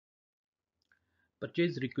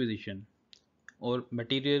Purchase requisition or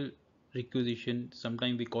material requisition,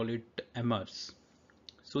 sometimes we call it MRs.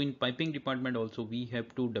 So in piping department also we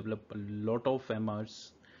have to develop a lot of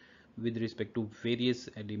MRs with respect to various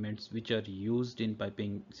elements which are used in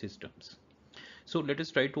piping systems. So let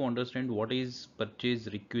us try to understand what is purchase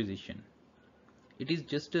requisition. It is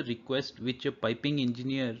just a request which a piping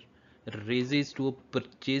engineer raises to a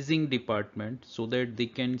purchasing department so that they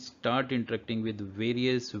can start interacting with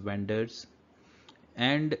various vendors,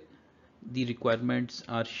 and the requirements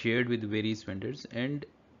are shared with various vendors. And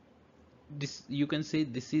this, you can say,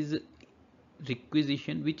 this is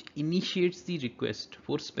requisition which initiates the request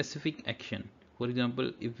for specific action. For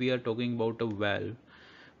example, if we are talking about a valve,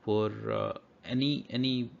 for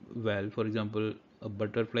any valve, for example a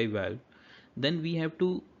butterfly valve, then we have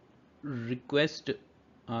to request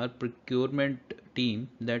our procurement team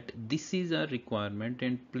that this is our requirement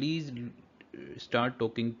and please start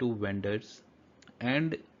talking to vendors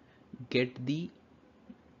and get the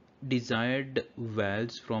desired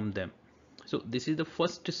valves from them. So this is the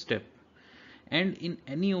first step. And in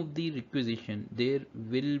any of the requisition there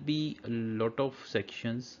will be a lot of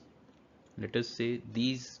sections. Let us say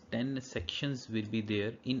these 10 sections will be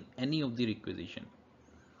there in any of the requisition.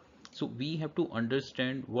 So we have to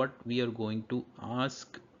understand what we are going to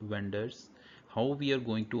ask vendors, how we are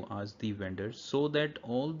going to ask the vendors, so that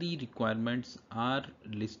all the requirements are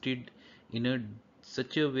listed in a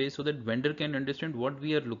such a way so that vendor can understand what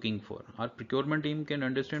we are looking for, our procurement team can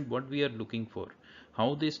understand what we are looking for,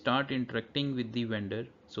 how they start interacting with the vendor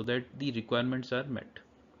so that the requirements are met.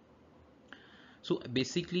 So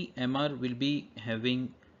basically MR will be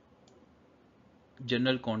having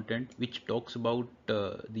general content which talks about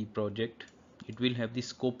the project. It will have the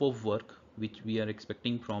scope of work which we are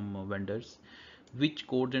expecting from vendors, which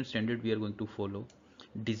codes and standard we are going to follow,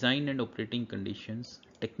 design and operating conditions,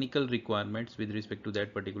 technical requirements with respect to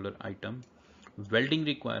that particular item, welding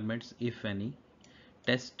requirements if any,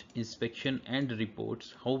 test, inspection and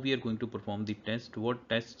reports, how we are going to perform the test, what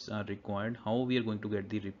tests are required, how we are going to get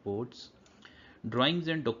the reports, drawings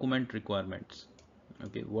and document requirements.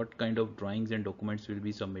 Okay, what kind of drawings and documents will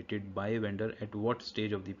be submitted by a vendor at what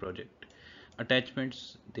stage of the project.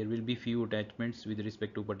 Attachments, there will be few attachments with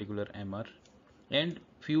respect to particular MR, and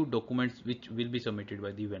few documents which will be submitted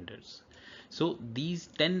by the vendors. So these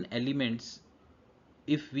 10 elements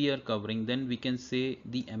if we are covering, then we can say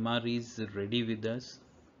the MR is ready with us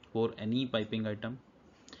for any piping item,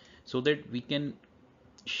 so that we can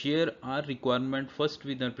share our requirement first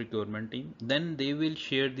with our procurement team, then they will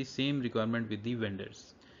share the same requirement with the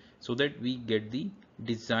vendors, so that we get the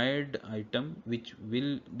desired item which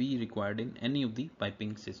will be required in any of the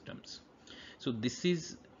piping systems. So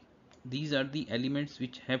these are the elements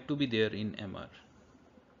which have to be there in MR.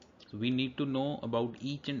 So we need to know about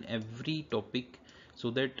each and every topic, so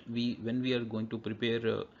that we, when we are going to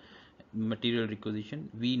prepare material requisition,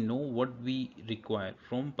 we know what we require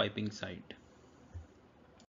from piping side.